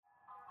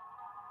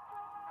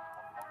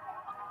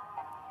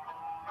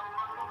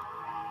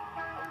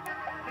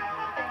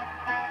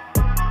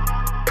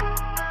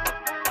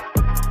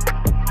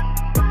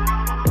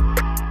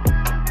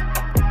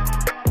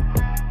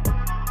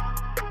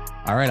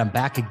All right, I'm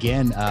back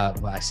again.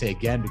 Well, I say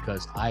again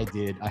because I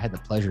had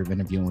the pleasure of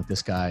interviewing with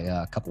this guy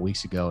a couple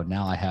weeks ago, and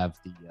now I have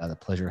the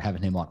pleasure of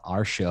having him on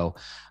our show.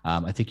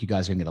 I think you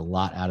guys are gonna get a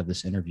lot out of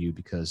this interview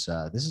because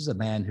this is a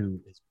man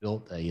who has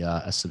built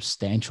a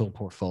substantial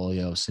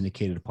portfolio of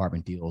syndicated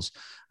apartment deals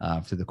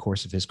through the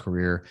course of his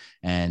career.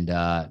 And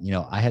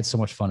I had so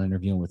much fun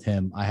interviewing with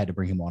him. I had to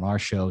bring him on our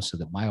show so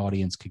that my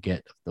audience could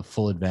get the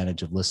full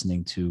advantage of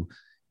listening to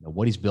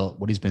what he's built,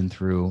 what he's been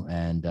through,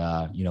 and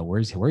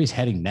where he's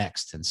heading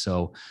next. And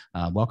so,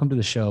 welcome to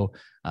the show,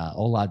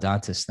 Ola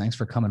Dantis. Thanks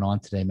for coming on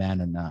today,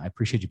 man, and I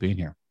appreciate you being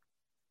here.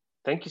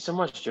 Thank you so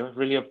much, Joe.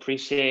 Really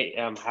appreciate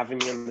having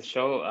me on the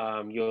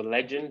show. You're a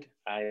legend.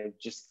 I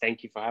just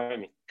thank you for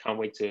having me. Can't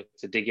wait to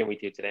dig in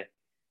with you today.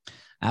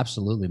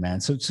 Absolutely, man.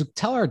 So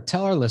tell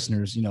our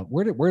listeners,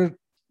 where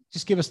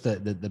just give us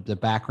the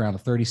background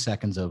of 30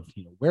 seconds of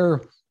where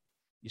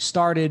you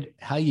started,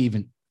 how you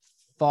even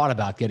thought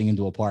about getting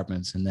into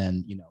apartments, and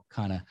then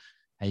kind of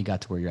how you got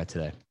to where you're at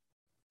today.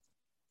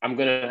 I'm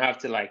gonna have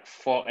to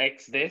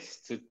 4x this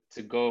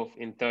to go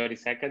in 30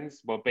 seconds,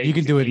 but basically you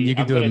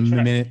can do it a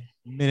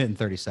minute and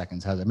 30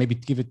 seconds. How's that? Maybe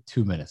give it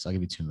 2 minutes. I'll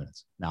give you 2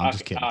 minutes. No, I'm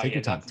just kidding. Take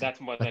your time.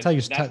 Tell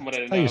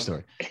your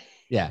story.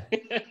 Yeah.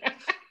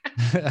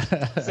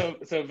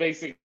 So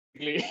basically,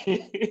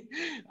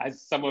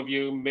 as some of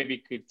you maybe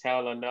could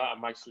tell or not,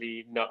 I'm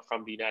actually not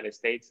from the United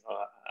States.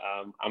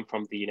 I'm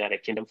from the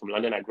United Kingdom, from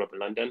London. I grew up in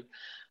London.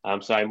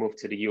 So I moved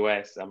to the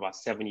US about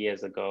 7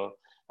 years ago.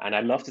 And I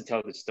love to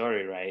tell the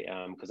story, right?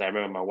 Because I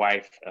remember my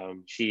wife,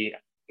 she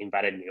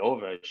invited me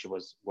over. She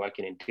was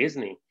working in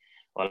Disney,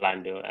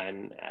 Orlando.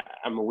 And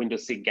I'm a window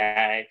seat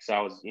guy. So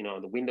I was,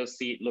 the window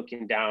seat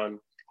looking down,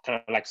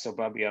 kind of like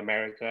suburbia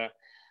America.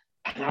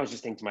 And I was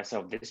just thinking to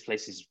myself, this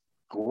place is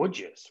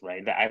gorgeous,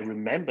 right? That I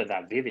remember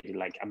that vividly,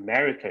 like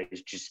America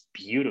is just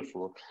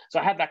beautiful. So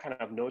I had that kind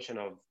of notion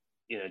of,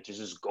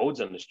 just golds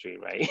on the street,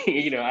 right?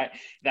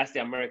 That's the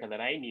America that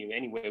I knew.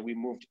 Anyway, we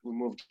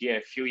moved here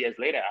a few years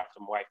later after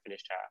my wife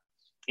finished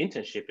her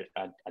internship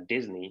at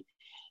Disney.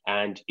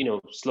 And,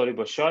 slowly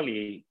but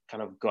surely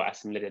kind of got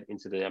assimilated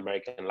into the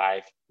American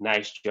life.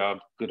 Nice job,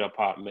 good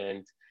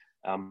apartment.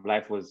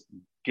 Life was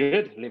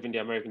good, living the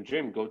American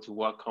dream. Go to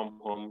work,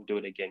 come home, do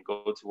it again.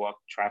 Go to work,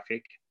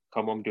 traffic,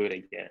 come home, do it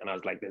again. And I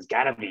was like, there's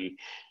gotta be.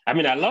 I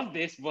mean, I love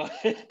this, but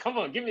come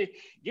on, give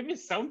me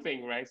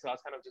something, right? So I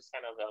was kind of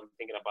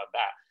thinking about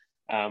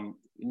that.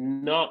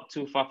 Not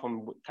too far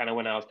from kind of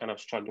when I was kind of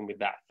struggling with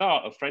that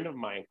thought, a friend of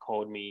mine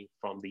called me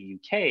from the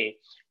UK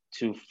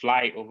to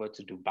fly over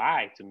to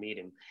Dubai to meet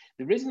him.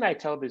 The reason I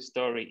tell this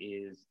story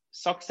is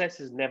success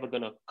is never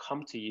gonna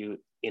come to you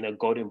in a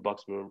golden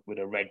box with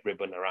a red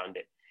ribbon around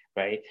it.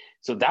 Right.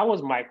 So that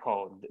was my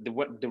call.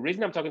 The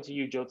reason I'm talking to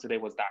you, Joe, today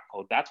was that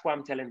call. That's why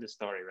I'm telling the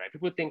story, right?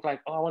 People think I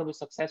want to be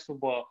successful,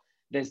 but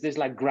there's this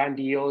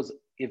grandiose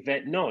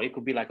event. No, it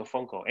could be like a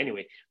phone call.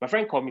 Anyway, my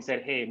friend called me,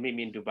 said, hey, meet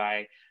me in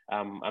Dubai.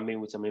 I'm in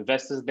with some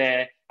investors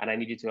there and I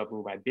need you to help me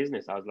with my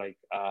business. I was like,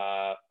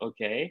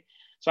 okay.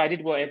 So I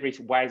did what every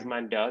wise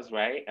man does,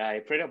 right?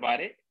 I prayed about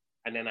it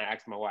and then I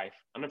asked my wife.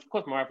 And of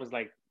course, my wife was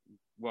like,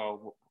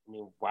 well,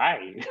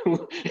 why?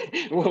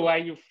 Why are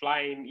you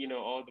flying,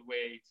 all the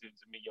way to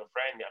meet your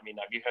friend? I mean,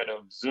 have you heard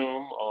of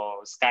Zoom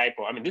or Skype?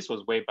 This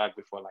was way back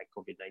before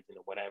COVID-19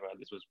 or whatever.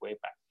 This was way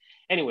back.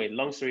 Anyway,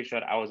 long story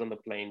short, I was on the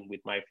plane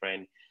with my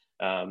friend,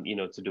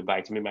 to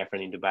Dubai, to meet my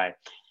friend in Dubai.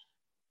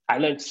 I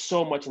learned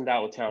so much in that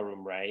hotel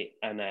room, right?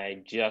 And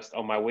I just,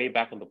 on my way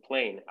back on the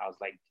plane, I was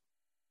like,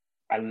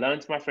 I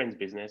learned my friend's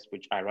business,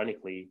 which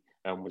ironically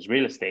was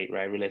real estate,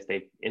 right? Real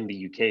estate in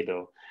the UK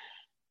though.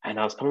 And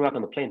I was coming back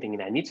on the plane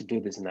thinking, I need to do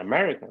this in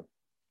America.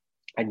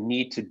 I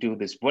need to do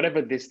this.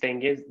 Whatever this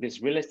thing is,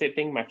 this real estate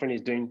thing, my friend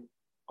is doing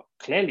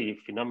clearly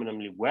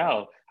phenomenally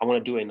well. I want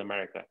to do it in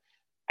America.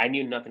 I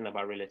knew nothing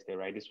about real estate,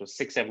 right? This was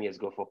 7 years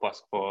ago for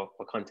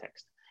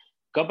context.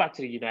 Got back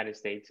to the United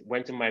States,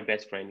 went to my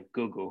best friend,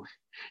 Google,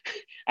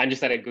 and just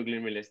started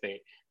Googling real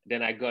estate.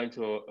 Then I got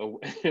into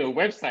a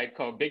website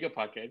called Bigger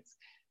Pockets.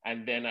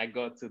 And then I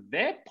got to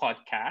their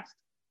podcast.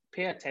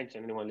 Pay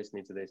attention, anyone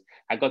listening to this.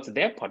 I got to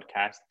their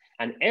podcast,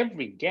 and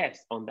every guest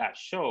on that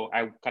show,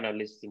 I kind of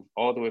listened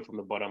all the way from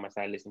the bottom. I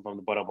started listening from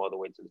the bottom all the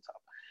way to the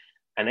top.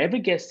 And every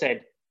guest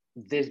said,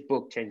 this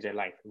book changed their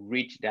life.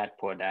 Rich Dad,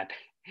 Poor Dad.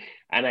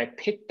 And I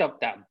picked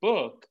up that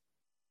book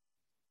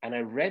and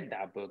I read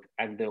that book.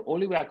 And the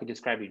only way I could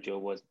describe it, Joe,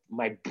 was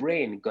my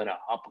brain got a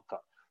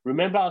uppercut.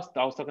 Remember, I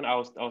was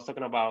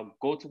talking about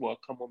go to work,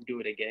 come home,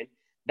 do it again.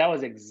 That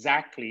was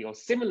exactly or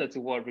similar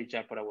to what Rich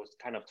Dad, Poor Dad was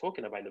kind of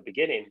talking about in the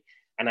beginning.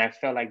 And I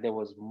felt like there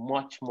was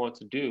much more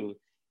to do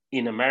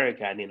in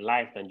America and in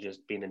life than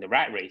just being in the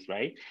rat race,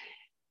 right?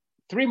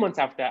 3 months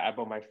after, I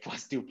bought my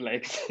first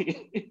duplex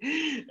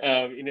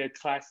in a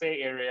Class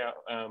A area,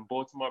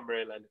 Baltimore,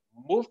 Maryland.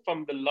 Moved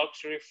from the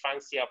luxury,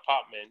 fancy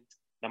apartment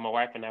that my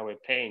wife and I were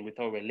paying. We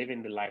thought we were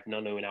living the life,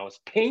 not knowing I was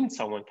paying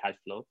someone cash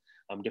flow,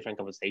 different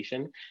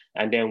conversation.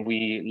 And then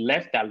we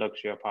left that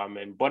luxury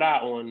apartment, bought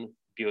our own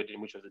building,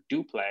 which was a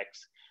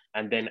duplex.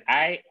 And then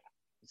I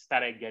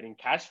started getting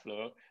cash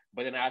flow.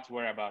 But then I had to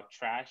worry about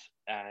trash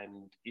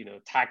and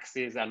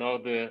taxes and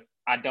all the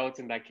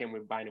adulting that came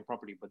with buying a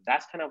property. But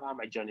that's kind of how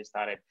my journey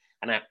started.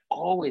 And I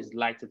always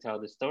like to tell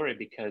the story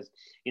because,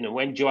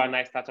 when Joe and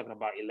I start talking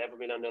about $11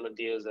 million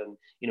deals and,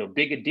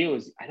 bigger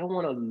deals, I don't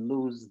want to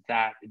lose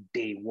that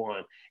day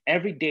one.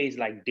 Every day is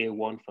like day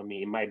one for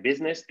me. In my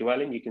business,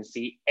 dwelling, you can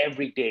see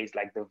every day is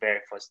like the very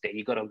first day.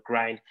 You got to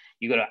grind.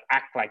 You got to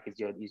act like it's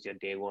your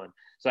day one.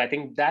 So I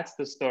think that's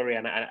the story.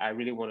 And I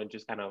really want to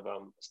just kind of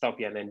stop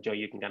here, and then Joe,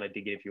 you can kind of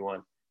dig in if you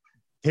want.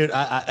 Dude,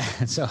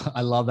 so I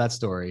love that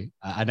story.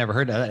 I never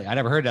heard that. I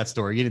never heard that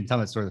story. You didn't tell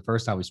me that story the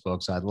first time we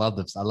spoke. So I love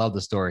this. I love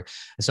the story.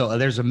 So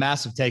there's a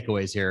massive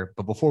takeaways here.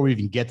 But before we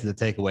even get to the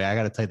takeaway, I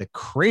got to tell you the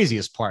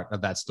craziest part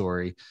of that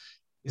story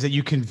is that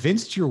you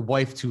convinced your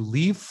wife to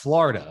leave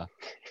Florida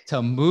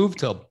to move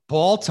to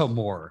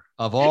Baltimore,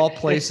 of all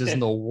places in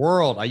the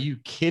world. Are you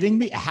kidding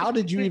me? How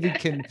did you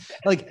even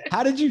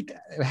how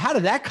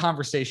did that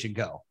conversation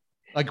go?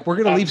 Like, we're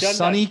going to leave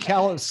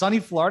sunny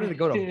Florida to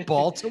go to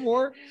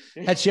Baltimore?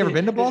 Had she ever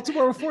been to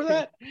Baltimore before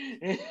that?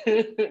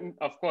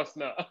 Of course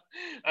not.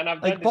 And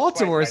I've like,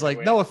 Baltimore is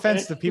like, no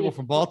offense to people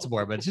from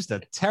Baltimore, but it's just a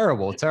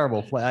terrible,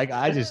 terrible place. Like,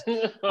 I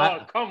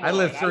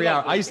lived 3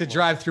 hours. I used to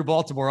drive through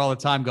Baltimore all the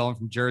time, going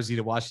from Jersey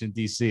to Washington,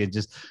 D.C. And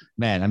just,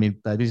 man, I mean,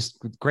 there's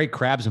great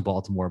crabs in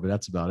Baltimore, but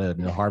that's about it. I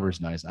mean, the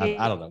harbor's nice.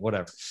 I don't know,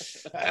 whatever.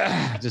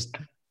 Just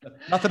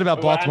nothing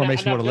about Baltimore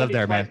makes me want to live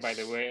there, man. By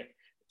the way.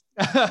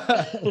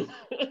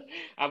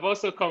 I've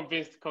also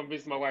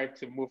convinced my wife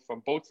to move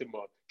from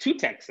Baltimore to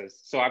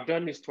Texas. So I've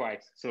done this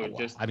twice. So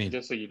just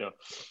so you know.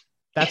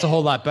 That's a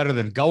whole lot better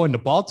than going to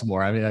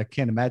Baltimore. I mean, I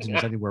can't imagine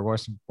there's anywhere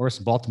worse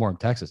than Baltimore and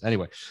Texas.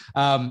 Anyway,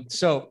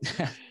 so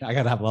I'm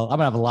gonna have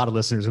a lot of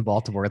listeners in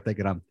Baltimore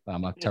thinking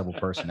I'm a terrible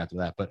person after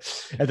that, but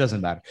it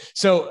doesn't matter.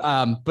 So,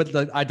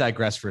 I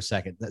digress for a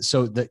second.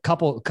 So the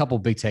couple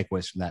big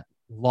takeaways from that: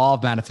 law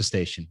of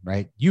manifestation,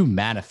 right? You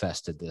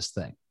manifested this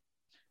thing.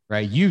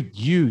 Right.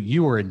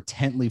 You were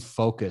intently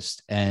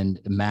focused and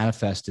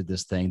manifested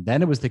this thing.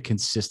 Then it was the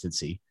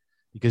consistency,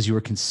 because you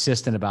were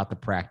consistent about the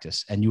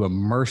practice and you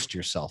immersed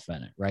yourself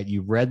in it. Right.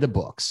 You read the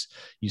books,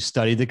 you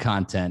studied the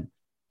content,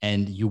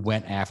 and you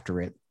went after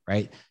it.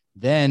 Right.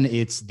 Then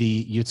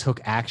you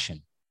took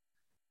action.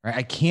 Right.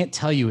 I can't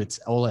tell you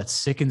that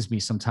sickens me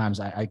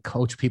sometimes. I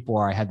coach people,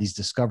 or I have these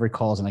discovery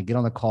calls, and I get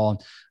on the call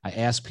and I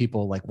ask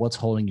people, like, what's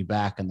holding you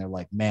back? And they're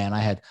like, man,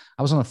 I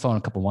was on the phone a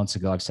couple months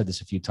ago. I've said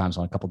this a few times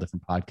on a couple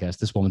different podcasts.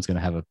 This woman's going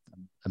to have a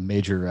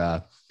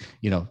major,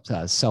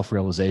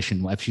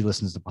 self-realization if she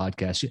listens to the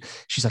podcast.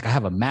 She's like, I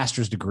have a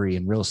master's degree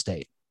in real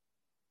estate.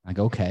 I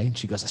go, okay. And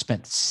she goes, I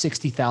spent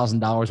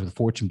 $60,000 with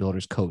Fortune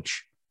Builders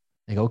coach.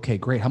 I go, okay,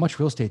 great. How much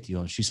real estate do you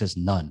own? She says,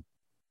 none.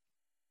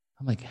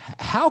 I'm like,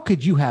 how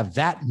could you have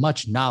that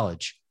much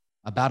knowledge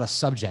about a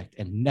subject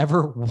and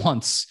never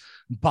once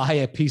buy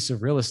a piece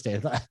of real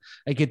estate?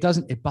 Like,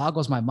 it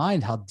boggles my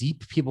mind how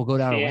deep people go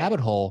down a rabbit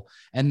hole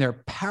and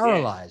they're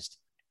paralyzed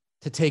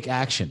to take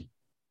action.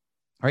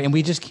 Right. And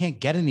we just can't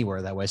get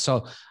anywhere that way.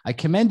 So I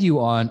commend you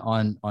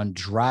on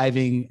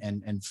driving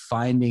and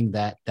finding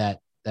that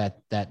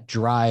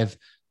drive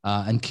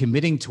and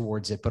committing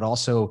towards it, but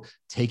also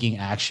taking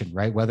action,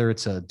 right? Whether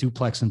it's a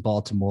duplex in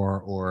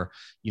Baltimore or,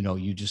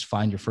 you just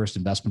find your first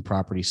investment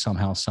property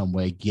somehow, some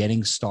way,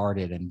 getting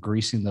started and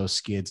greasing those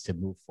skids to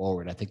move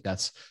forward. I think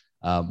that's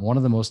one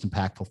of the most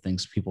impactful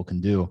things people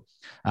can do.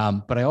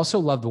 But I also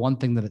love the one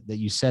thing that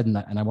you said, and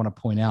I want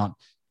to point out,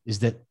 is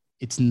that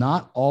it's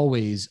not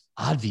always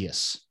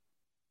obvious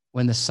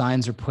when the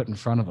signs are put in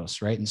front of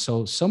us, right? And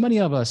so many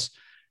of us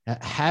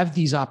have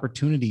these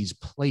opportunities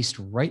placed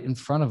right in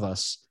front of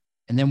us.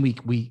 And then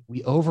we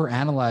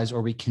overanalyze,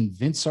 or we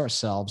convince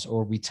ourselves,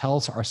 or we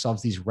tell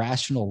ourselves these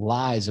rational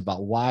lies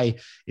about why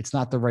it's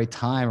not the right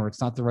time, or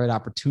it's not the right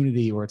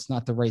opportunity, or it's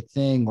not the right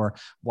thing, or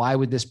why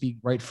would this be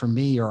right for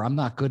me, or I'm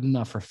not good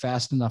enough, or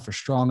fast enough, or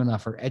strong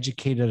enough, or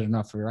educated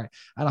enough, or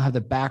I don't have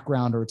the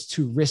background, or it's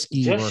too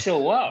risky. Just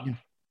show up.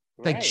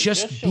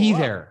 Just be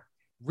there.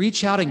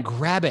 Reach out and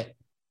grab it.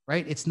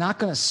 Right? It's not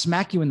going to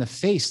smack you in the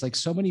face. Like,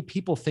 so many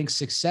people think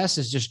success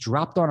is just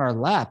dropped on our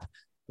lap.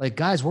 Like,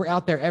 guys, we're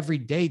out there every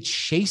day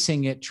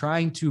chasing it,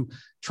 trying to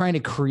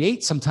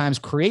sometimes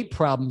create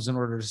problems in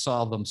order to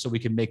solve them so we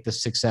can make the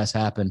success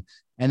happen.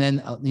 And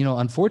then,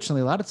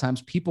 unfortunately, a lot of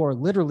times people are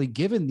literally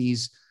given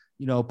these,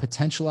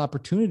 potential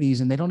opportunities,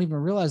 and they don't even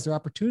realize they're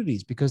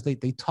opportunities because they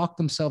talk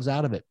themselves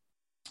out of it.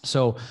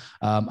 So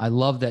I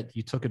love that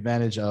you took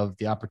advantage of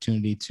the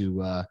opportunity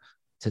to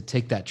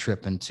take that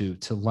trip and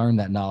to learn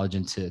that knowledge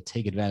and to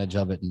take advantage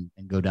of it and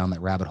go down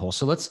that rabbit hole.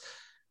 So let's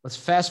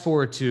fast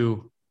forward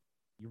to,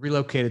 you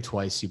relocated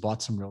twice, you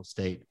bought some real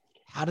estate.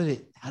 How did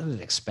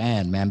it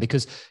expand, man?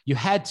 Because you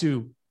had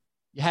to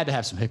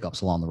have some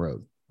hiccups along the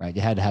road, right?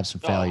 You had to have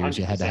some failures.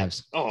 You had to have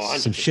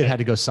some shit had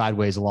to go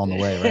sideways along the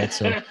way, right?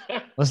 So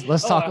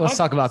let's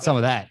talk about some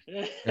of that,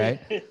 right?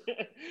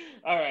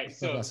 All right.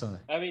 So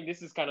I mean,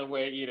 this is kind of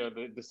where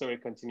the story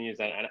continues,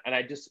 and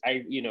I just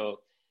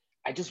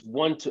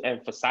want to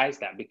emphasize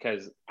that,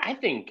 because I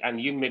think,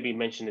 and you maybe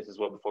mentioned this as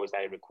well before we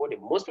started recording,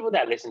 most people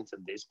that listen to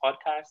this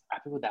podcast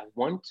are people that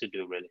want to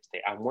do real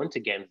estate and want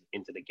to get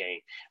into the game,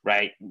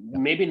 right? Yeah.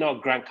 Maybe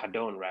not Grant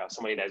Cardone, right? Or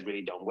somebody that's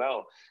really done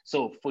well.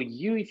 So for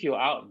you, if you're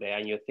out there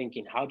and you're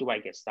thinking, how do I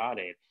get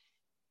started?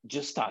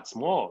 Just start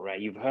small,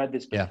 right? You've heard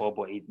this Yeah. before,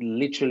 but it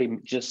literally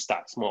just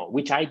start small,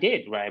 which I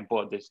did, right? I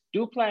bought this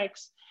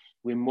duplex.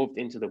 We moved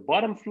into the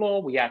bottom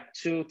floor. We had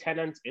two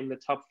tenants in the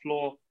top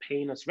floor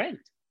paying us rent,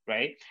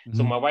 right?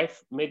 So my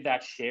wife made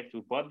that shift.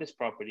 We bought this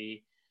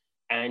property,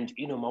 and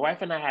my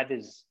wife and I had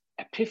this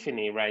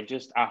epiphany, right?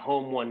 Just at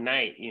home one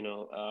night,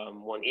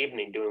 one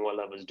evening, doing what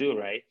lovers do,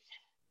 right?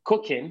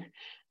 Cooking,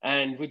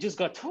 and we just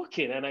got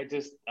talking. And I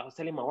was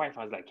telling my wife,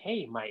 I was like,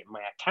 hey, my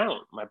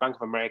account, my Bank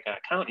of America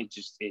account, it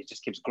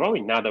just keeps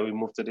growing now that we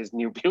moved to this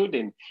new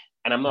building,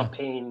 and I'm not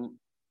paying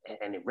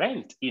any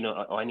rent,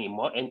 or any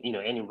more, and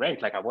any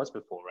rent like I was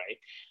before, right?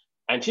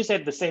 And she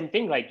said the same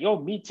thing, like, yo,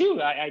 me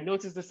too. I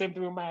noticed the same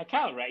thing with my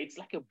account, right? It's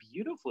like a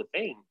beautiful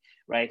thing,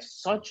 right?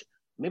 Such,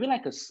 maybe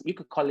like you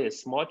could call it a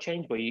small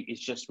change, but it's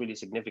just really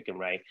significant,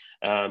 right?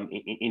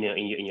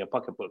 In your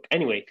pocketbook.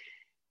 Anyway,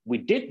 we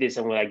did this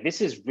and we're like,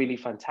 this is really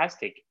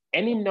fantastic.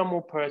 Any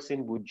normal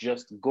person would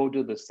just go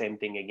do the same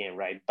thing again,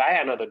 right? Buy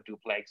another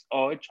duplex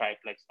or a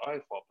triplex or a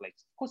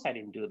fourplex. Of course, I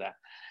didn't do that.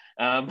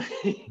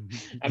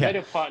 I met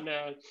a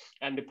partner,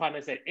 and the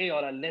partner said, hey,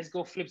 Ola, let's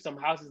go flip some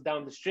houses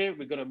down the street.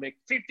 We're going to make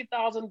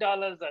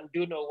 $50,000 and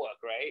do no work,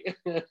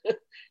 right?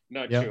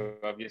 Not true,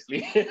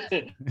 obviously.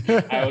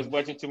 I was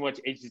watching too much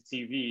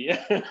HGTV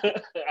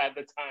at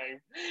the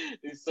time.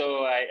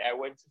 So I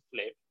went to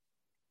flip.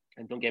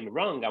 And don't get me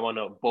wrong, I want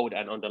to bold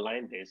and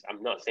underline this.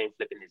 I'm not saying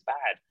flipping is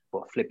bad,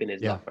 but flipping is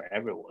not for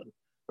everyone,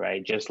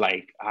 right? Just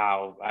like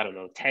how, I don't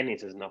know,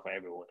 tennis is not for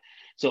everyone.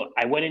 So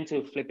I went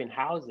into flipping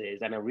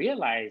houses, and I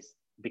realized,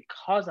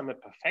 because I'm a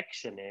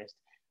perfectionist,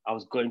 I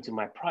was going to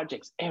my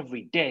projects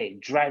every day,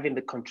 driving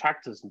the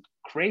contractors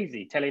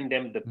crazy, telling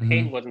them the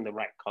paint wasn't the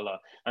right color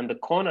and the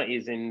corner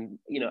is in,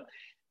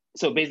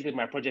 so basically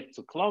my project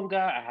took longer.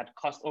 I had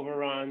cost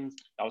overruns.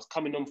 I was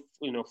coming home,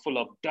 full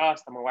of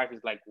dust. And my wife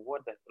is like,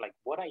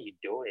 what are you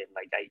doing?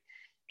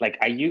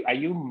 Are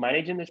you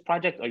managing this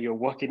project, or you're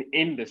working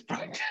in this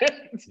project?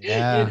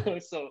 Yeah.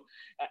 So,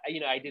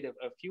 I did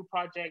a few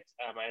projects.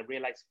 I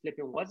realized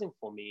flipping wasn't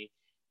for me,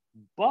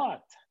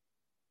 but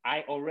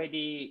I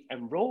already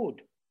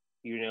enrolled,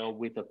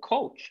 with a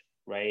coach,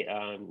 right?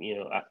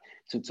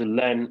 To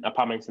learn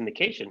apartment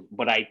syndication,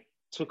 but I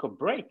took a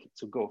break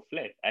to go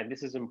flip. And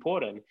this is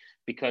important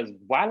because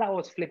while I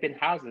was flipping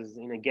houses,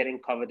 getting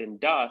covered in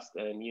dust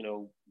and,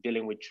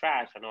 dealing with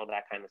trash and all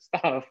that kind of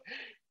stuff,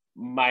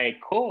 my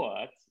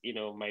cohort,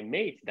 my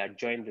mates that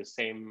joined the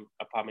same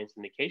apartment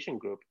syndication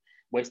group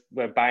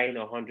were buying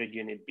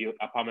 100-unit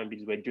apartment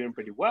buildings. We're doing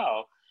pretty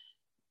well.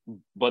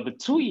 But the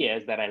 2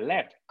 years that I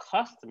left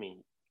cost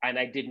me, and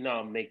I did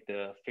not make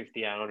the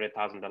 $50,000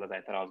 and $100,000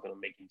 I thought I was going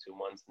to make in 2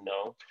 months.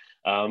 No,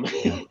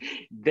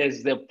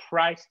 there's the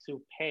price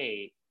to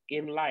pay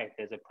in life.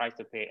 There's a price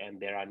to pay, and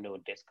there are no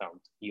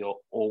discounts. You're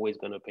always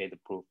going to pay the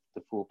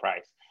full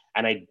price.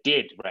 And I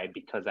did, right,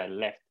 because I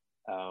left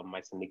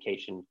my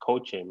syndication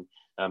coaching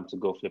to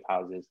go flip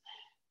houses.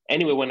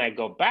 Anyway, when I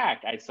got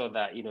back, I saw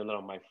that, a lot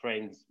of my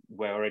friends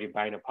were already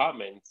buying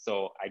apartments.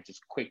 So I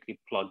just quickly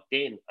plugged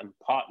in and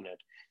partnered.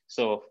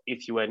 So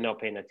if you were not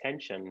paying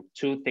attention,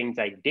 2 things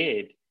I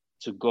did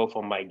to go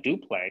from my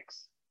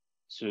duplex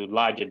to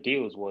larger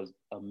deals was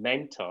a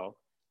mentor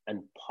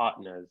and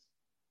partners.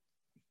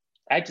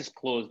 I just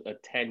closed a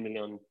 10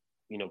 million,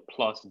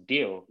 plus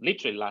deal,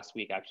 literally last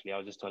week, actually. I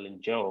was just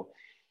telling Joe.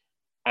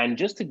 And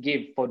just to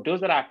give, for those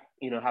that are,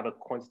 have a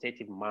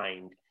quantitative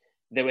mind,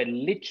 there were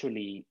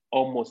literally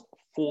almost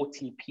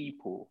 40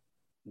 people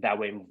that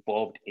were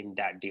involved in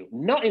that deal.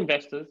 Not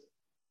investors,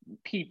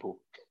 people.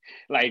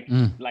 Like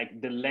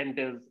the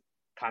lenders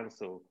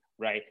council,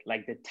 right?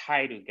 Like the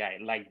title guy,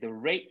 like the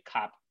rate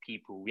cap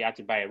people. We had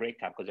to buy a rate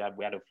cap because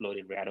we had a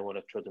floating rate. I don't want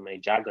to throw too many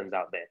jargons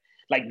out there.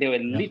 Like there were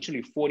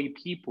literally 40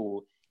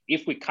 people.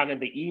 If we counted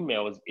the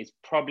emails, it's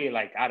probably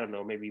like, I don't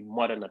know, maybe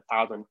more than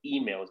 1,000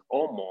 emails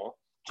or more.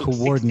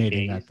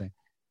 Coordinating that thing.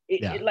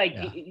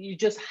 You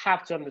just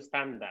have to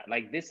understand that.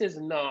 Like, this is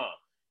not,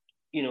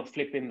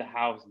 flipping the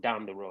house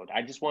down the road.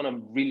 I just want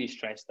to really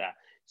stress that.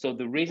 So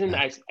the reason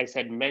I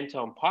said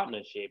mentor and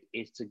partnership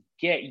is to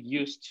get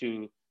used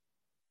to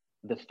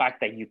the fact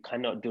that you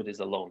cannot do this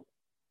alone.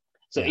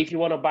 So if you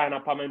want to buy an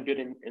apartment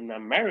building in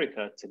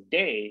America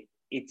today,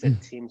 it's a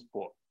team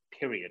sport,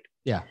 period.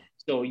 Yeah.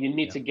 So you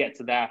need to get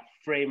to that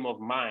frame of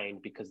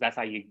mind, because that's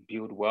how you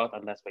build wealth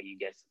and that's where you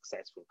get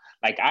successful.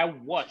 Like, I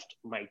watched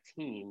my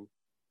team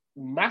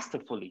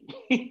masterfully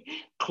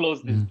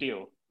close this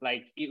deal.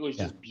 Like, it was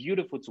just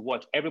beautiful to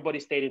watch. Everybody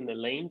stayed in the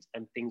lanes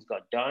and things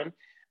got done.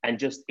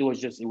 And it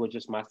was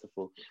just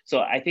masterful.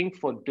 So I think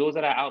for those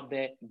that are out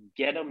there,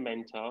 get a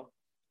mentor,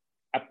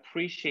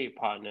 appreciate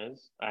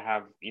partners. I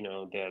have,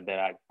 there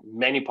are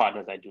many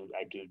partners I do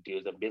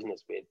deals of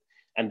business with.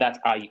 And that's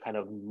how you kind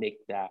of make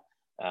that,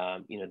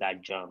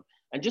 that jump.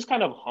 And just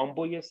kind of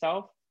humble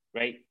yourself,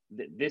 right?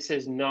 This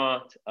is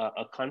not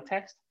a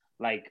contest.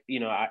 Like,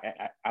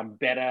 I'm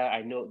better.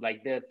 I know,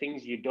 like, there are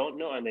things you don't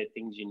know and there are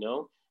things you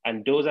know.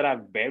 And those that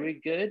are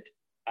very good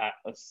at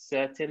a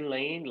certain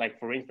lane, like,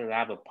 for instance, I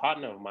have a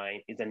partner of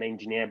mine, is an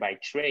engineer by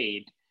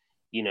trade,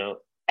 and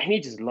he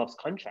just loves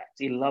contracts.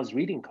 He loves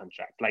reading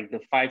contracts, like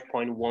the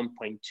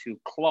 5.1.2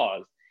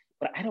 clause,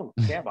 but I don't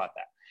care about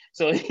that.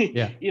 So,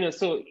 Yeah.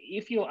 so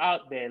if you're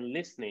out there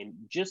listening,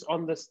 just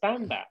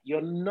understand that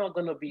you're not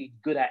going to be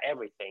good at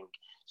everything.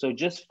 So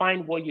just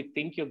find what you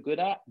think you're good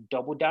at,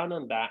 double down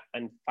on that,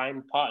 and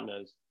find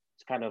partners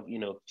to kind of,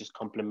 just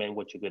complement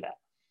what you're good at.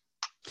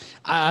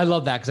 I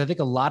love that, because I think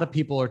a lot of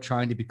people are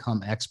trying to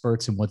become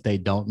experts in what they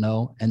don't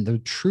know. And the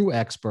true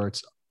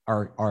experts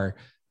are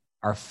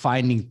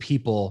finding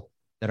people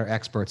that are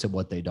experts at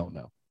what they don't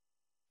know.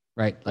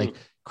 Right. Like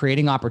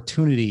creating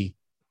opportunity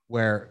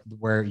where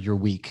you're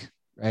weak,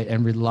 right?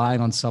 And relying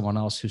on someone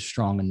else who's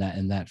strong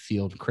in that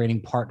field,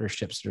 creating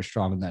partnerships that are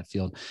strong in that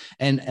field.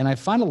 And I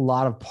find a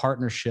lot of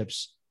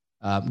partnerships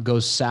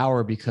goes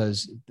sour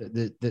because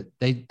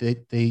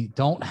they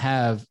don't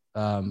have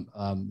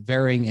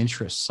varying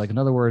interests. Like, in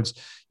other words,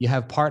 you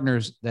have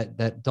partners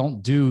that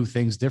don't do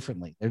things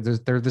differently.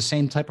 They're the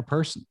same type of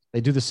person.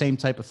 They do the same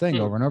type of thing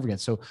over and over again.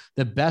 So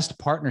the best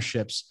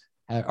partnerships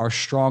are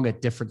strong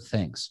at different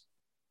things.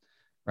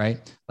 Right.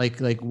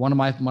 Like one of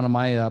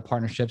my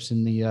partnerships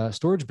in the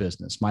storage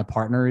business, my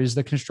partner is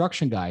the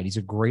construction guy, and he's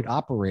a great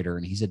operator,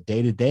 and he's a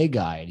day-to-day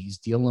guy, and he's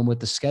dealing with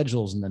the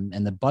schedules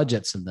and the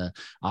budgets and the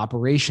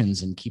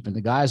operations and keeping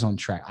the guys on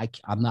track.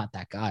 I'm not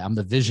that guy. I'm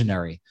the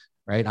visionary.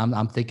 Right.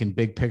 I'm thinking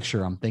big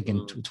picture. I'm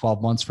thinking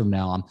 12 months from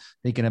now. I'm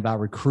thinking about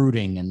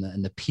recruiting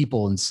and the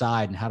people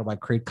inside, and how do I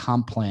create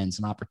comp plans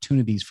and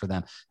opportunities for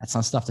them. That's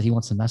not stuff that he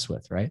wants to mess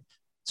with. Right.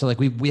 So like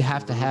we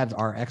have to have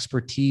our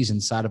expertise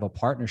inside of a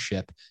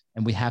partnership,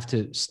 and we have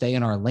to stay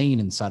in our lane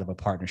inside of a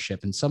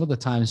partnership. And some of the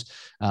times,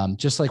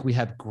 just like we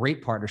have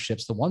great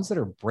partnerships, the ones that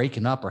are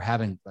breaking up or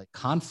having like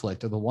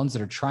conflict are the ones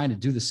that are trying to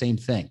do the same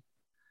thing.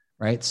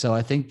 Right. So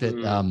I think that,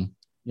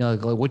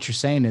 what you're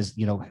saying is,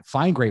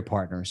 find great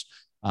partners.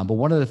 But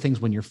one of the things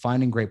when you're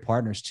finding great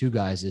partners too,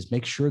 guys, is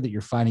make sure that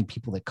you're finding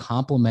people that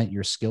complement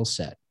your skill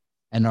set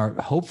and are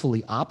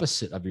hopefully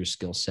opposite of your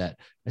skill set.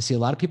 I see a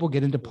lot of people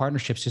get into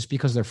partnerships just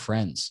because they're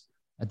friends.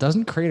 It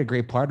doesn't create a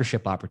great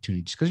partnership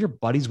opportunity. Just because you're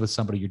buddies with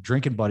somebody, you're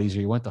drinking buddies,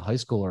 or you went to high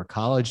school or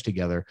college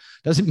together,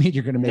 doesn't mean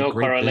you're going to make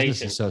great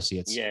business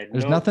associates. Yeah,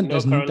 there's nothing.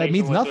 That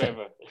means nothing.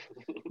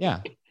 Yeah,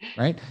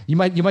 right. You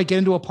might get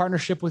into a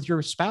partnership with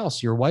your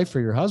spouse, your wife,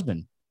 or your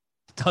husband.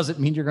 It doesn't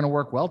mean you're going to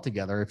work well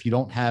together if you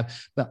don't have.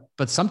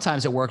 But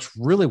sometimes it works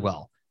really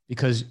well,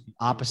 because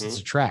opposites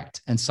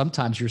attract. And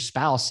sometimes your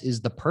spouse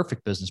is the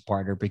perfect business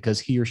partner because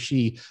he or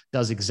she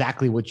does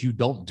exactly what you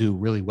don't do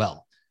really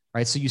well.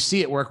 Right. So you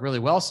see it work really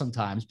well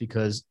sometimes,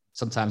 because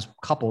sometimes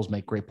couples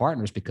make great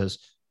partners because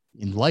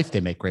in life they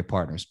make great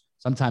partners.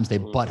 Sometimes they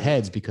butt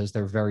heads because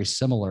they're very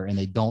similar and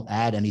they don't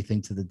add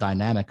anything to the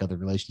dynamic of the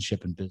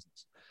relationship and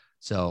business.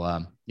 So,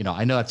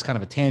 I know that's kind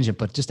of a tangent,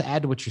 but just to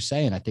add to what you're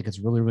saying, I think it's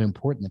really, really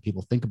important that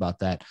people think about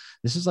that.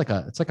 This is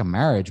it's like a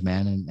marriage,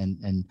 man.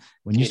 And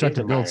when you start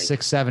to build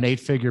 6, 7,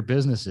 8-figure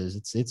businesses,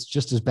 it's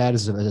just as bad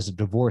as a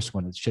divorce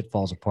when shit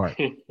falls apart.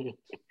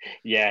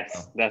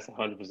 Yes, that's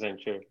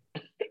 100% true.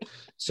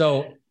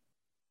 So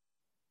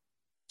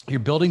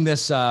you're building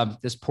this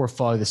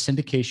portfolio, the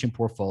syndication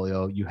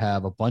portfolio. You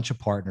have a bunch of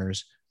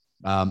partners.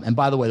 And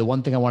by the way, the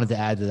one thing I wanted to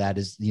add to that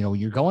is,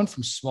 you're going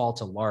from small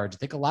to large. I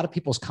think a lot of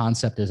people's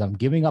concept is I'm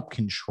giving up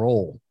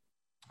control.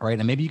 All right.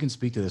 And maybe you can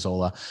speak to this,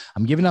 Ola.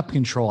 I'm giving up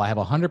control. I have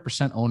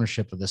 100%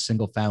 ownership of the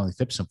single family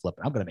fix and flip.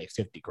 I'm going to make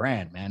 50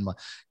 grand, man.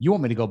 You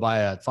want me to go buy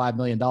a $5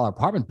 million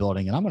apartment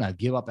building, and I'm going to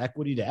give up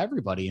equity to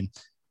everybody. And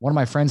one of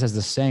my friends has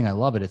this saying, I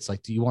love it. It's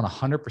like, do you want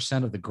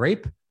 100% of the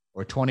grape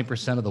or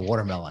 20% of the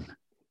watermelon?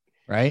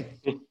 Right.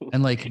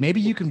 And like,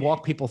 maybe you can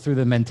walk people through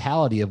the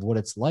mentality of what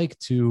it's like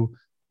to,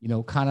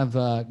 kind of,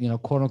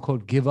 quote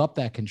unquote, give up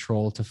that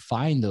control to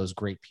find those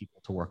great people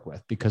to work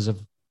with because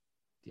of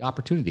the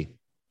opportunity.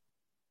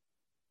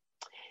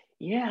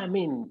 Yeah. I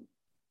mean,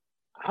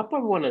 I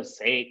probably want to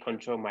say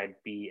control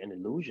might be an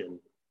illusion,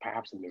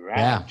 perhaps a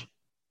mirage.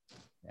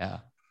 Yeah.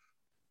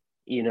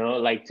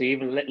 Like to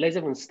even, let's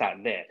even start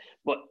there.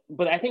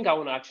 But I think I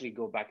want to actually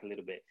go back a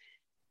little bit.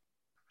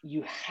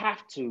 You have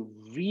to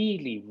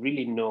really,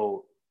 really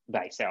know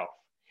thyself,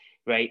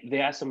 right?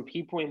 There are some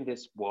people in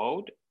this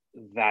world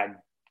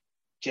that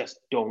just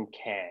don't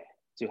care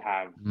to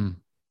have $1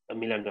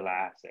 million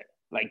asset.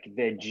 Like,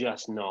 they're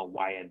just not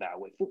wired that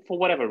way for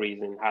whatever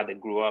reason, how they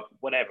grew up,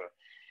 whatever.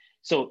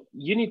 So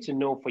you need to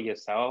know for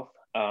yourself.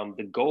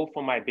 The goal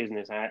for my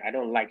business, and I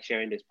don't like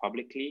sharing this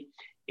publicly,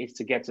 is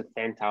to get to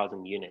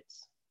 10,000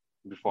 units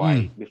before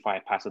I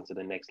pass on to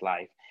the next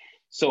life.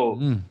 So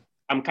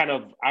I'm kind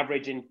of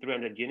averaging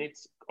 300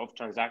 units of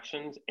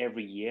transactions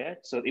every year.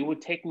 So it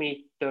would take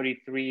me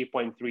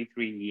 33.33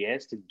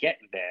 years to get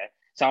there.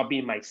 So I'll be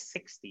in my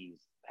 60s.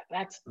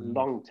 That's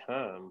long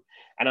term.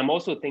 And I'm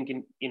also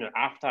thinking,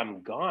 after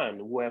I'm gone,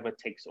 whoever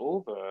takes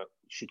over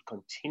should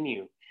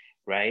continue.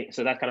 right?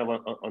 So that's kind of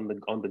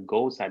on the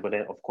goal side. But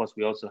then, of course,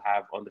 we also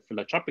have on the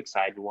philanthropic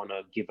side, we want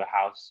to give a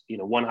house,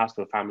 one house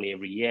to a family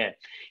every year.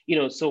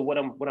 So what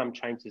I'm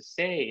trying to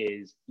say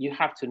is you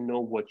have to know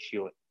what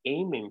you're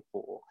aiming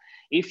for.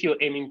 If you're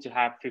aiming to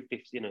have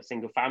 50,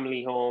 single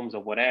family homes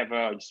or whatever,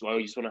 or you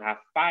just want to have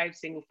 5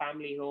 single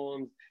family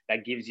homes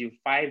that gives you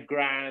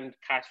 $5,000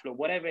 cash flow,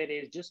 whatever it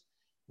is, just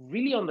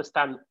really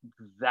understand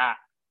that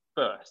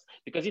first.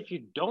 Because if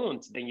you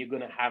don't, then you're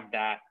going to have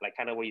that, like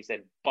kind of what you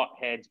said, butt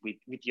heads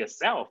with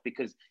yourself,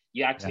 because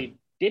you actually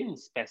didn't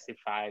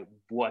specify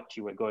what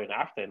you were going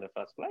after in the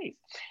first place.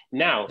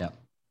 Now,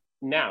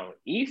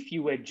 if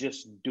you were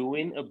just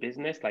doing a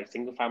business like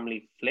single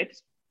family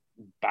flips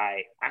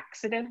by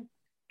accident,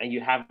 and you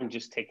haven't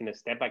just taken a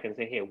step back and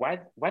say, hey, why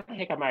the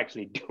heck am I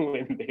actually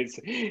doing this?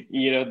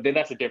 Then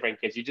that's a different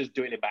case. You're just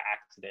doing it by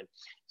accident.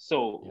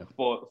 So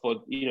for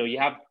you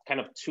have kind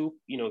of two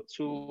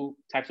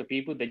types of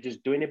people. They're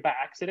just doing it by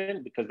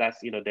accident because that's,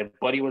 their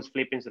body was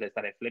flipping, so they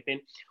started flipping.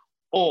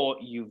 Or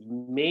you've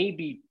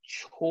maybe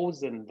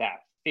chosen that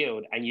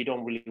field and you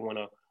don't really want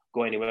to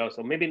go anywhere else.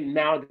 So maybe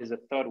now there's a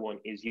third one,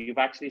 is you've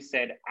actually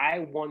said, I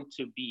want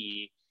to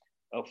be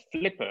a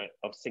flipper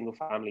of single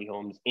family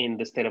homes in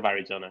the state of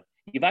Arizona.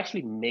 You've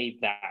actually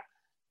made that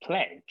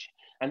pledge,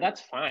 and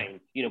that's fine,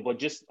 but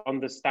just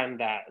understand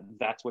that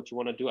that's what you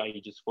want to do, and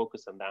you just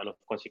focus on that. And of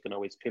course, you can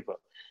always pivot.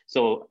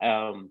 So,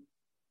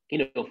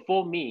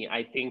 for me,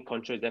 I think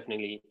control is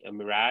definitely a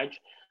mirage.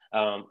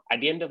 At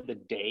the end of the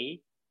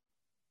day,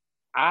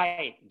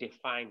 I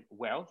define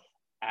wealth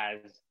as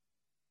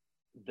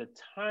the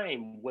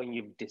time when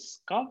you've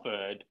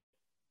discovered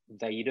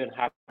that you don't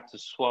have to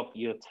swap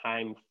your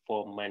time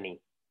for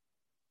money.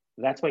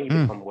 That's when you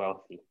become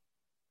wealthy,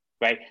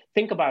 right?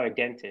 Think about a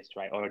dentist,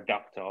 right? Or a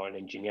doctor or an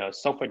engineer or a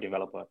software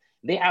developer.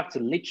 They have to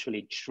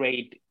literally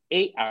trade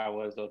 8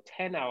 hours or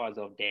 10 hours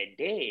of their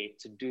day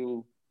to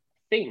do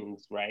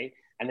things, right?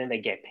 And then they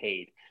get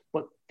paid.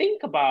 But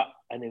think about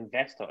an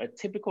investor, a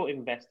typical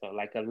investor,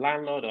 like a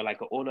landlord or like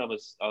an owner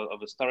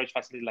of a storage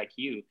facility like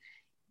you.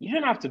 You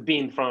don't have to be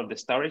in front of the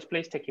storage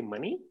place taking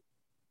money.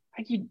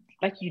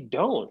 Like you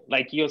don't.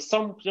 Like you're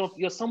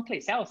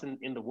someplace else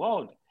in the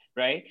world,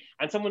 right?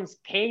 And someone's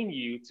paying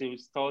you to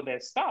store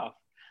their stuff,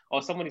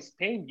 or someone is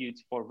paying you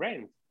for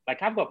rent.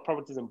 Like I've got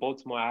properties in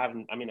Baltimore. I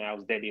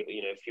was there,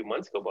 a few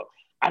months ago, but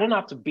I don't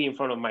have to be in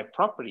front of my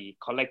property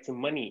collecting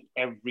money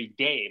every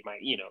day.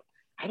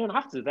 I don't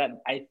have to.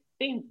 I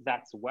think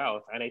that's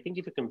wealth. And I think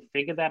if you can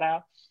figure that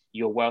out,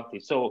 you're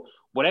wealthy. So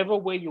whatever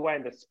way you are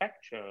in the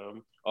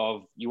spectrum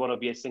of you want to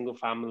be a single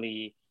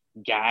family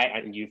guy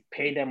and you've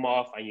paid them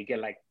off and you get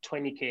like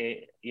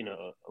 20K,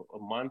 a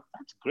month,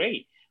 that's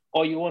great.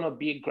 Or you want to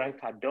be a Grant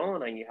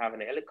Cardone and you have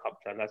an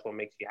helicopter and that's what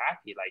makes you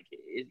happy. Like,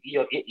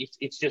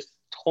 it's just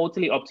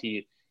totally up to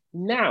you.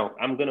 Now,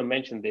 I'm going to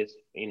mention this,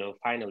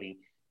 finally,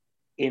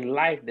 in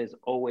life, there's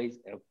always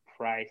a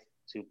price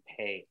to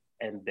pay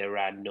and there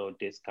are no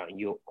discounts.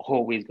 You're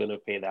always going to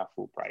pay that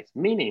full price.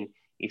 Meaning,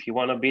 if you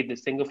want to be the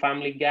single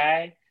family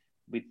guy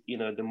with,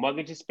 the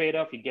mortgage is paid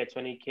off, you get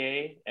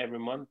 20K every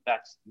month,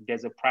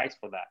 there's a price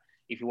for that.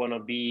 If you want to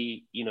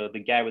be,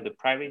 the guy with the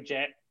private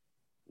jet,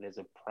 there's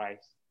a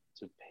price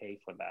to pay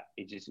for that.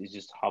 It's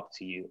just up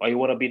to you. Or you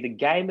want to be the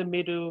guy in the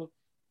middle,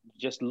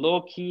 just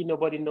low key,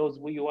 nobody knows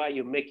who you are.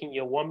 You're making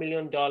your $1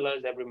 million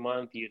every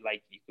month. You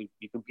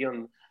could be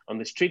on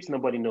the streets,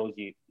 nobody knows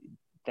you.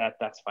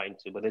 That's fine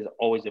too. But there's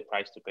always a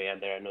price to pay,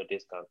 and there are no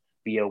discounts.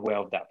 Be aware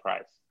of that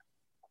price.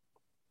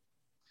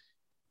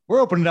 We're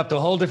opening up to a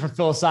whole different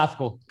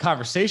philosophical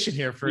conversation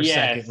here for a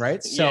second,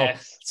 right?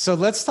 So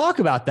let's talk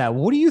about that.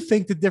 What do you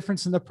think the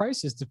difference in the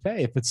price is to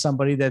pay if it's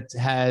somebody that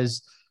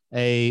has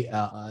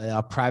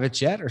a private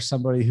jet or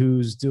somebody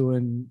who's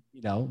doing,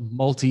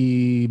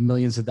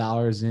 multi-millions of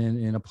dollars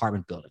in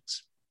apartment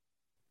buildings?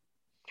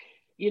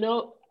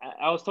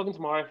 I was talking to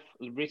my wife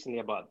recently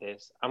about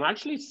this. I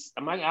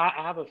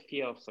have a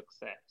fear of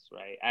success,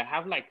 right? I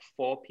have like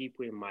 4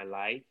 people in my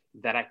life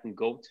that I can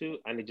go to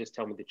and they just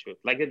tell me the truth.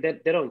 Like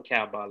they don't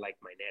care about like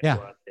my net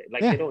worth.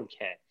 They don't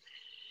care,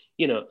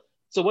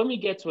 So when we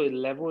get to a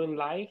level in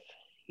life,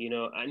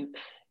 and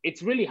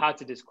it's really hard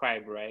to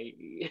describe, right?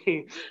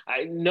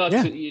 No,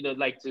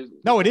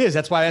 it is.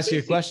 That's why I asked you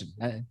a question,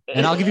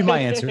 and I'll give you my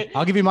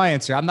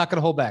answer. I'm not going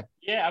to hold back.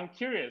 Yeah, I'm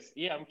curious.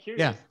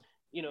 Yeah.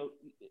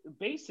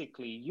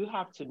 Basically, you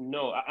have to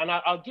know, and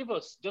I'll give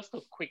us just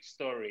a quick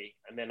story,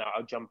 and then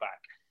I'll jump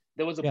back.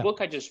 There was a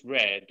book I just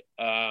read,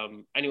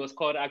 and it was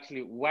called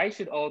actually, "Why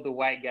Should All the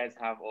White Guys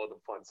Have All the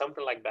Fun?"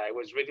 Something like that. It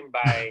was written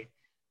by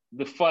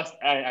the first,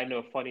 I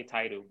know, funny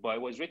title, but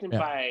it was written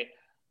by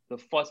the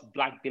first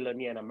Black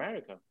billionaire in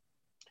America,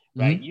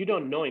 right? Mm-hmm. You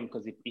don't know him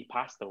because he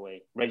passed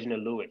away,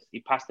 Reginald Lewis.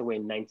 He passed away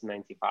in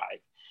 1995,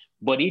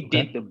 but he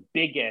did the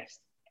biggest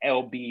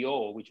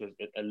LBO, which was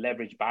a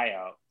leverage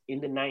buyout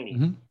in the 90s.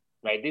 Mm-hmm.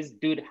 Right, this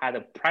dude had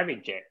a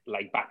private jet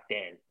like back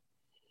then.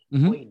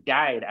 Mm-hmm. But he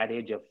died at the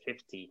age of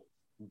 50,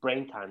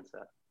 brain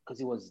cancer, because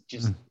he was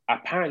just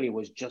apparently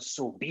was just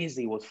so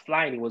busy. He was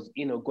flying, he was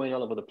going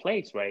all over the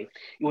place. Right,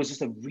 he was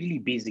just a really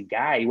busy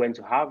guy. He went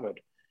to Harvard,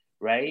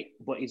 right?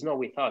 But it's not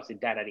with us.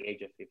 It died at the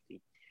age of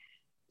 50.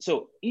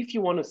 So if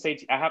you want to say,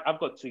 I've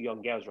got two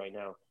young girls right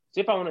now.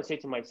 So if I want to say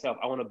to myself,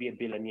 I want to be a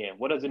billionaire,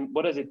 what does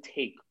it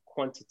take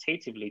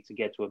quantitatively to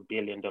get to $1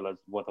 billion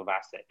worth of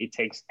asset? It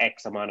takes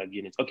X amount of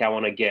units. Okay, I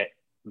want to get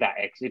that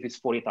X. If it's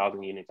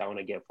 40,000 units, I want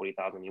to get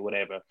 40,000,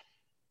 whatever.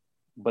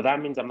 But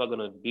that means I'm not going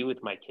to be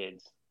with my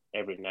kids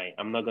every night.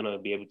 I'm not going to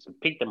be able to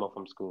pick them up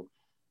from school.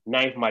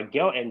 Now, if my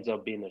girl ends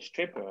up being a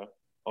stripper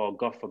or,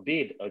 God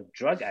forbid, a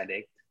drug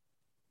addict,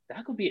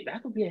 that could be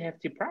a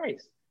hefty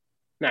price.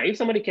 Now, if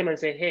somebody came and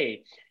said,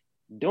 hey,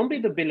 don't be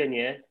the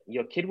billionaire,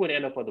 your kid would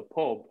end up at the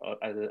pub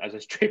as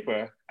a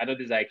stripper. I know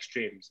these are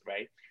extremes,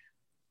 right?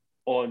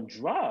 On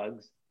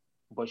drugs,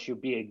 but she'll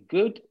be a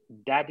good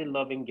daddy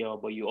loving girl,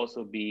 but you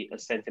also be a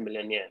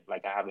centimillionaire,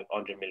 like I have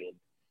 100 million.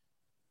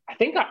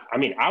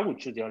 I would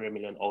choose the 100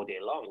 million all day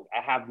long.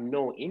 I have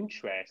no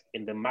interest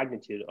in the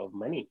magnitude of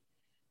money.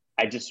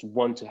 I just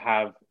want to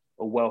have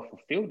a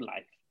well-fulfilled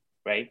life,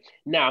 right?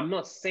 Now, I'm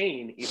not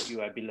saying if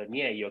you're a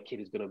billionaire, your kid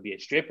is going to be a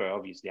stripper.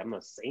 Obviously, I'm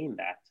not saying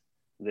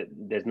that.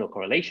 There's no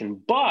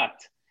correlation. But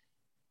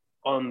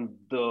on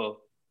the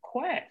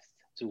quest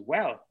to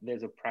wealth,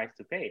 there's a price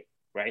to pay,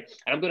 right?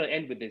 And I'm going to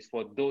end with this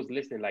for those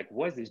listening, like,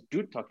 what is this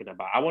dude talking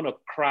about? I want to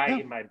cry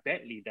in my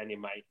Bentley than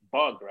in my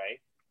bug, right?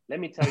 Let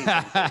me tell you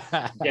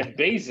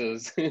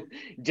something.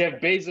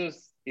 Jeff Bezos,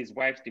 his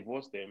wife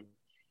divorced him.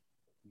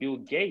 Bill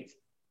Gates,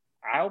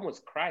 I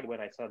almost cried when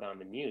I saw that on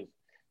the news.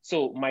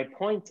 So my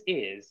point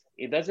is,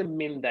 it doesn't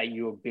mean that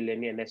you're a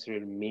billionaire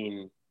necessarily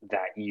mean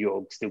that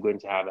you're still going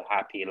to have a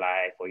happy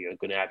life or you're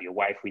going to have your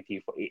wife with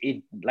you.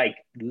 It like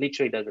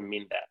literally doesn't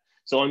mean that.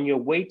 So on your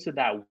way to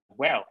that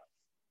wealth,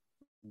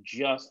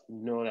 just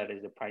know that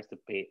there's a price to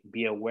pay.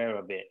 Be aware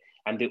of it.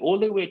 And the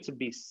only way to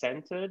be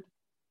centered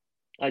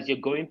as you're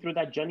going through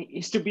that journey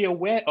is to be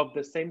aware of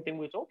the same thing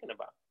we're talking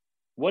about.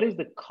 What is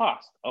the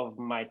cost of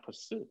my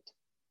pursuit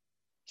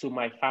to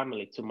my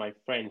family, to my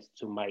friends,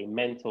 to my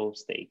mental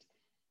state,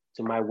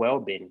 to my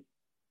well-being,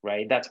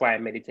 right? That's why I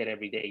meditate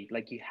every day.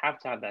 Like, you have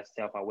to have that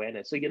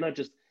self-awareness. So you're not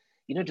just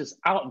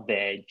out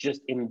there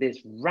just in this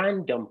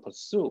random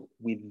pursuit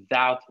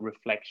without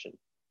reflection.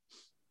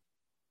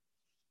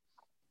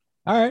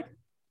 All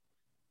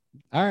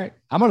right.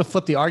 I'm going to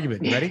flip the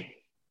argument. You ready?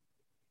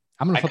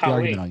 I'm going to flip the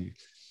argument on you.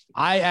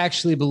 I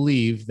actually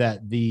believe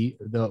that the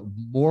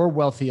more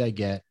wealthy I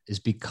get is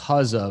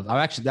because of,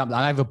 I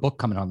have a book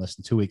coming on this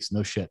in 2 weeks.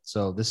 No shit.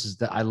 So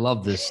I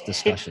love this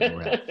discussion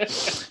we're having.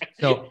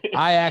 So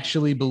I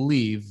actually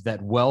believe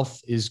that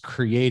wealth is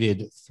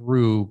created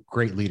through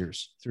great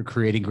leaders, through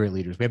creating great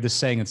leaders. We have this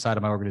saying inside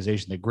of my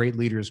organization that great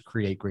leaders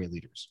create great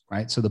leaders,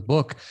 right? So the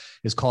book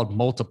is called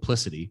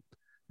Multiplicity.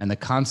 And the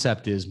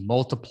concept is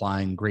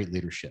multiplying great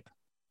leadership,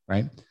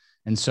 right?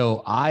 And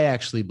so I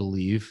actually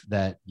believe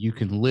that you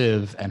can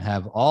live and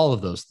have all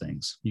of those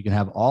things. You can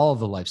have all of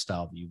the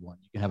lifestyle that you want.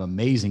 You can have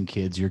amazing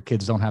kids. Your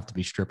kids don't have to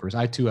be strippers.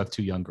 I too have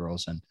 2 young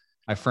girls, and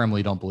I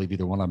firmly don't believe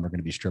either one of them are going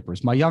to be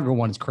strippers. My younger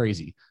one is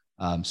crazy.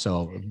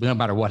 So no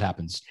matter what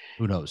happens,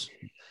 who knows?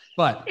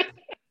 But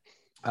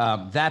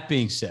that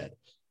being said,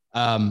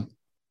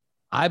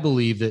 I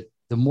believe that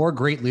the more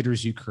great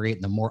leaders you create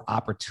and the more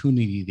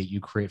opportunity that you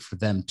create for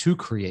them to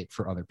create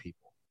for other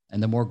people,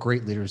 and the more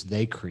great leaders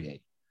they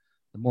create,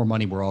 the more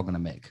money we're all going to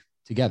make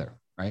together,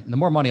 right? And the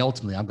more money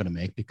ultimately I'm going to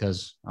make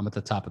because I'm at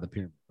the top of the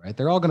pyramid, right?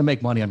 They're all going to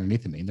make money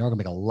underneath of me, and they're all going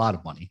to make a lot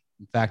of money.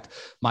 In fact,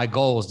 my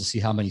goal is to see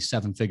how many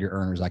 7-figure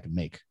earners I can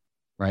make,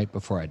 right,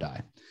 before I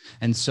die.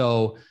 And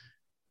so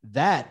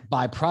that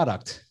by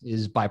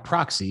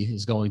proxy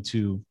is going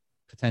to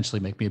potentially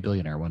make me a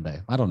billionaire one day.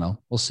 I don't know.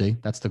 We'll see.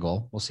 That's the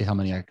goal. We'll see how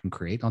many I can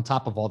create on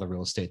top of all the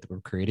real estate that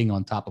we're creating,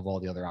 on top of all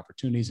the other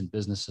opportunities and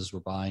businesses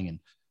we're buying, and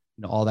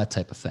all that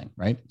type of thing,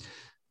 right?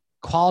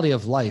 Quality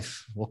of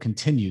life will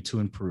continue to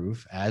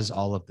improve as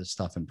all of this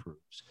stuff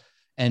improves.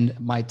 And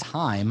my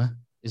time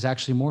is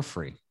actually more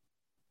free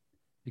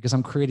because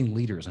I'm creating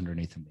leaders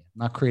underneath of me. I'm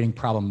not creating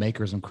problem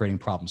makers, I'm creating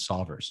problem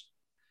solvers.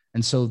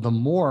 And so the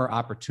more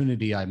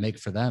opportunity I make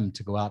for them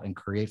to go out and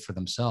create for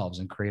themselves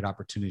and create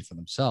opportunity for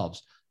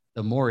themselves,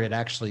 the more it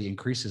actually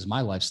increases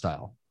my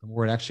lifestyle, the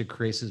more it actually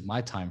increases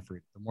my time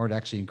freedom, the more it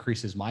actually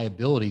increases my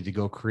ability to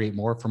go create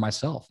more for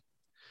myself.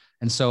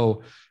 And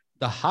so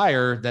the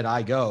higher that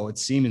I go,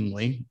 it's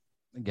seemingly,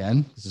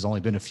 again, this has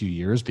only been a few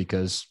years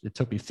because it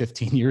took me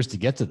 15 years to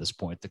get to this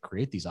point to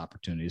create these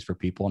opportunities for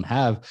people and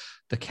have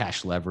the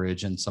cash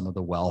leverage and some of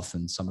the wealth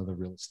and some of the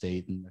real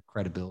estate and the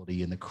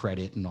credibility and the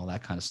credit and all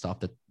that kind of stuff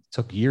that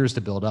took years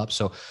to build up.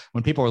 So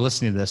when people are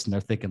listening to this and they're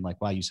thinking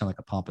like, wow, you sound like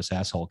a pompous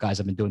asshole. Guys,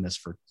 I've been doing this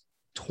for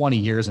 20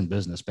 years in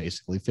business,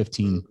 basically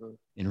 15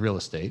 in real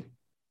estate,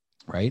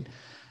 right?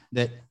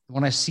 That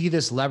when I see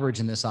this leverage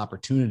and this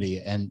opportunity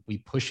and we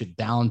push it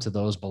down to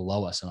those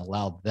below us and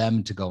allow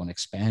them to go and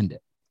expand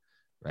it,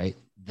 right?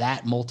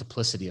 That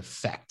multiplicity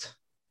effect,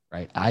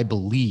 right? I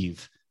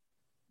believe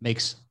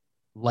makes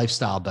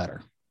lifestyle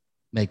better,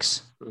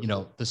 makes,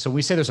 so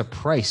we say there's a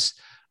price.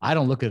 I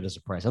don't look at it as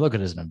a price. I look at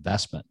it as an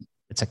investment.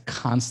 It's a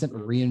constant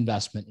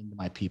reinvestment into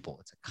my people.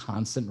 It's a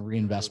constant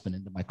reinvestment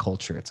into my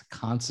culture. It's a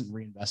constant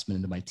reinvestment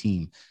into my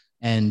team.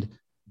 and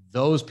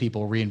those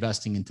people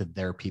reinvesting into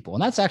their people.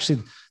 And that's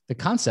actually the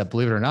concept,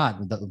 believe it or not,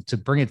 to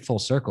bring it full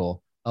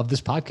circle of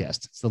this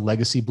podcast. It's the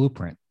legacy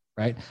blueprint,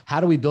 right? How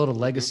do we build a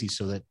legacy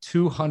so that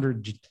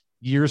 200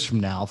 years from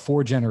now,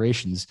 4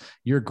 generations,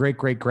 your great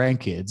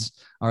grandkids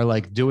are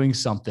like doing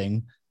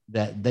something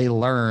that they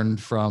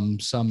learned from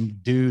some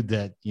dude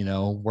that, you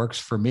know, works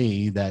for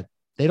me, that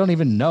they don't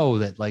even know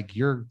that, like,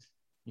 you're,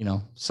 you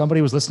know,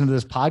 somebody was listening to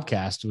this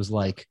podcast was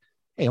like,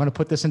 hey, I want to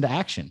put this into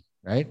action.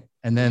 Right.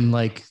 And then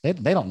like, they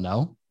don't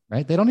know,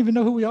 right? They don't even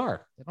know who we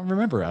are. They don't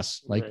remember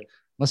us. Like, right.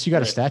 Unless you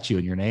got a statue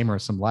in your name or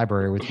some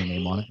library with your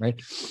name on it.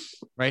 Right.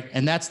 Right.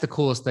 And that's the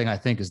coolest thing, I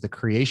think, is the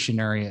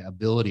creationary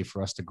ability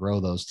for us to grow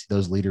those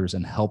leaders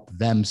and help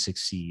them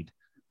succeed,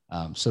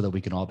 so that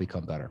we can all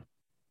become better.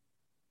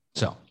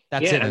 So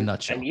that's it in a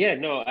nutshell. And yeah,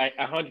 no, I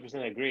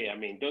 100% agree. I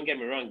mean, don't get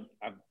me wrong.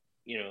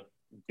 You know,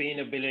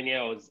 being a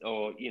billionaire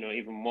or, you know,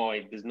 even more,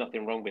 there's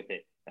nothing wrong with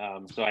it.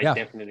 So I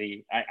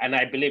definitely,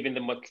 I believe in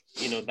the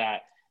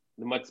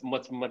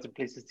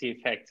multiplicity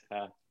effect,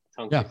 as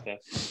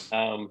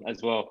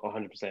well,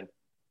 100%.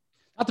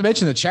 Not to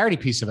mention the charity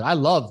piece of it. I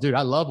love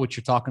what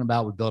you're talking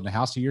about with building a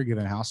house a year,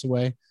 giving a house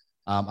away.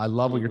 I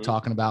love what you're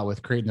talking about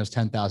with creating those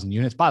 10,000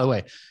 units. By the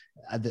way,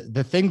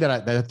 the thing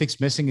that I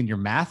think's missing in your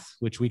math,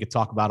 which we could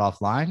talk about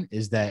offline,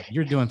 is that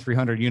you're doing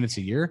 300 units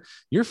a year.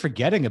 You're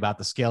forgetting about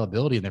the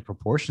scalability and the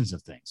proportions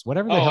of things.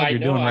 Whatever the hell you're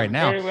doing right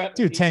now,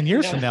 dude, 10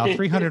 years from now,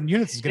 300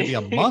 units is going to be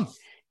a month.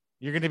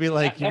 You're going to be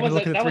like, you're going to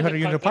look at a 300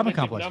 unit apartment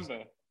complex.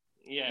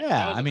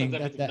 Yeah. I mean,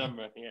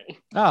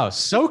 oh,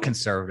 so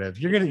conservative.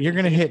 You're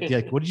going to hit,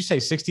 like, what did you say?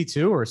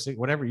 62 or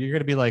whatever. You're going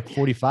to be like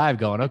 45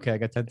 going, okay, I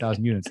got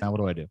 10,000 units. Now what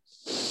do I do?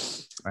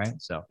 Right.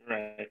 So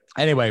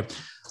anyway,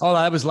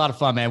 that was a lot of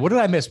fun, man. What did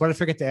I miss? What did I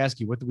forget to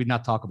ask you? What did we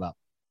not talk about?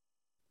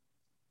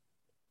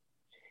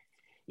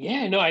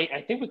 Yeah, no,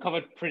 I think we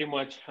covered pretty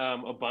much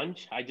a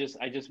bunch. I just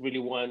really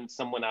want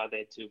someone out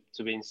there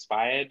to be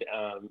inspired.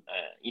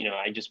 You know,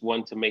 I just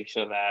want to make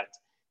sure that,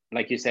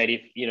 like you said,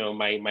 if, you know,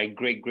 my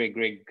great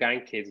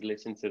grandkids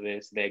listen to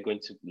this, they're going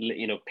to,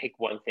 you know, pick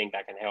one thing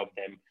that can help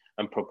them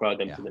and propel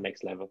them to the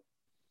next level.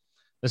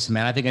 Listen,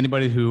 man, I think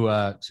anybody who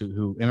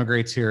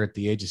immigrates here at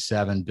the age of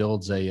 7,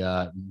 builds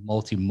a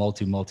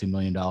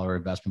multi-million dollar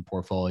investment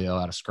portfolio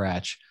out of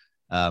scratch,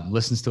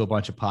 listens to a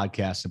bunch of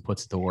podcasts and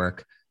puts it to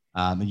work.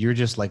 You're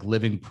just like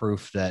living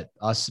proof that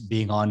us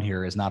being on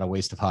here is not a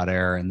waste of hot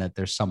air, and that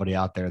there's somebody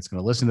out there that's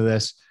going to listen to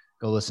this,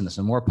 go listen to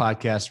some more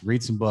podcasts,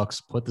 read some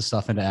books, put the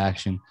stuff into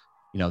action.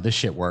 You know, this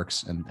shit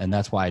works. And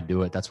that's why I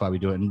do it. That's why we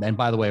do it. And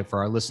by the way, for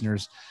our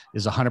listeners,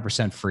 is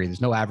 100% free.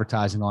 There's no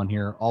advertising on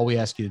here. All we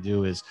ask you to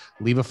do is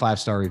leave a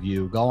 5-star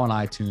review, go on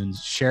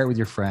iTunes, share it with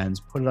your friends,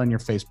 put it on your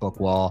Facebook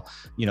wall,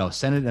 you know,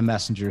 send it in a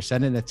messenger,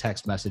 send it in a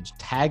text message,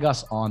 tag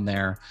us on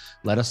there.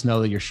 Let us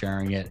know that you're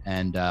sharing it.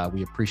 And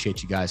we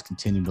appreciate you guys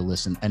continuing to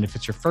listen. And if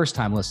it's your first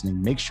time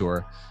listening, make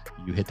sure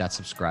you hit that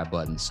subscribe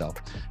button. So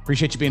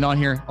appreciate you being on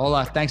here.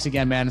 Ola, thanks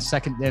again, man.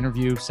 Second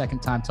interview,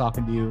 second time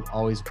talking to you.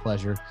 Always a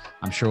pleasure.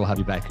 I'm sure we'll have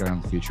you back here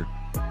in the future.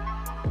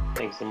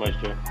 Thanks so much,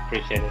 Joe.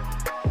 Appreciate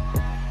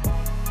it.